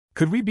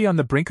Could we be on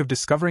the brink of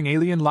discovering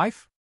alien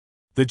life?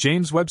 The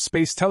James Webb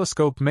Space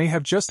Telescope may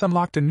have just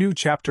unlocked a new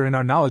chapter in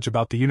our knowledge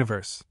about the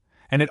universe,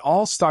 and it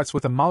all starts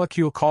with a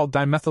molecule called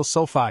dimethyl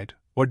sulfide,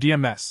 or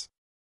DMS.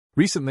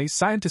 Recently,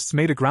 scientists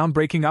made a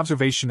groundbreaking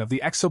observation of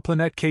the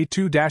exoplanet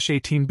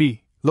K2-18b,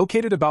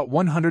 located about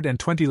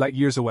 120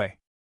 light-years away.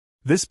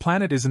 This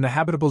planet is in the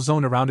habitable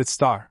zone around its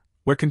star,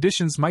 where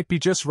conditions might be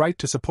just right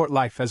to support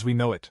life as we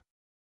know it.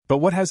 But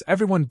what has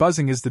everyone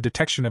buzzing is the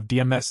detection of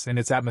DMS in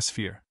its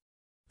atmosphere.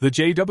 The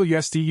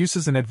Jwst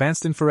uses an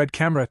advanced infrared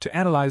camera to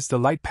analyze the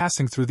light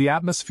passing through the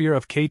atmosphere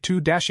of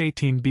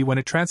K2-18b when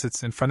it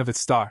transits in front of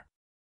its star.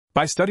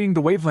 By studying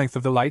the wavelength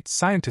of the light,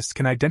 scientists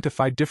can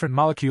identify different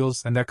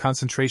molecules and their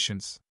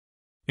concentrations.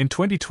 In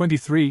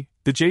 2023,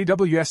 the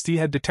Jwst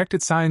had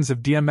detected signs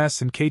of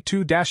DMS in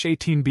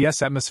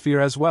K2-18b's atmosphere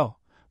as well,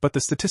 but the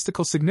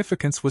statistical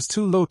significance was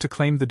too low to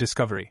claim the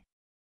discovery.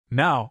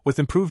 Now, with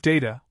improved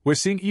data, we're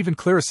seeing even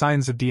clearer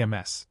signs of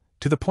DMS,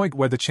 to the point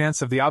where the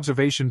chance of the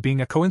observation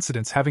being a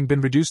coincidence having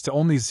been reduced to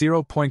only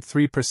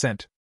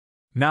 0.3%.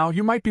 Now,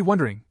 you might be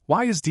wondering,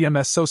 why is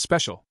DMS so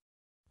special?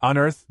 On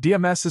Earth,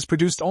 DMS is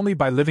produced only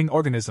by living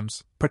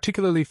organisms,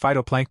 particularly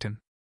phytoplankton.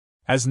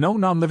 As no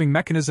non-living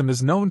mechanism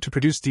is known to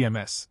produce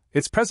DMS,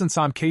 its presence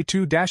on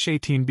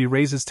K2-18b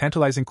raises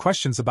tantalizing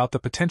questions about the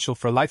potential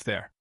for life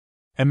there.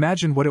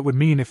 Imagine what it would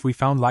mean if we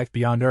found life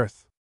beyond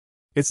Earth.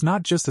 It's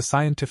not just a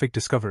scientific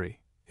discovery,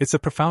 it's a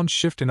profound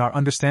shift in our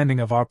understanding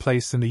of our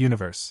place in the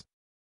universe.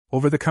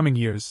 Over the coming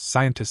years,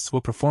 scientists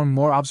will perform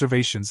more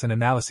observations and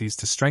analyses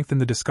to strengthen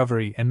the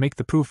discovery and make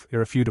the proof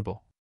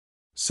irrefutable.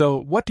 So,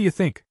 what do you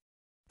think?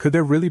 Could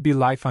there really be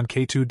life on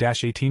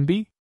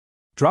K2-18b?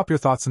 Drop your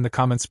thoughts in the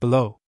comments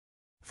below.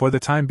 For the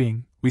time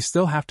being, we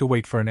still have to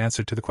wait for an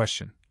answer to the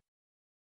question.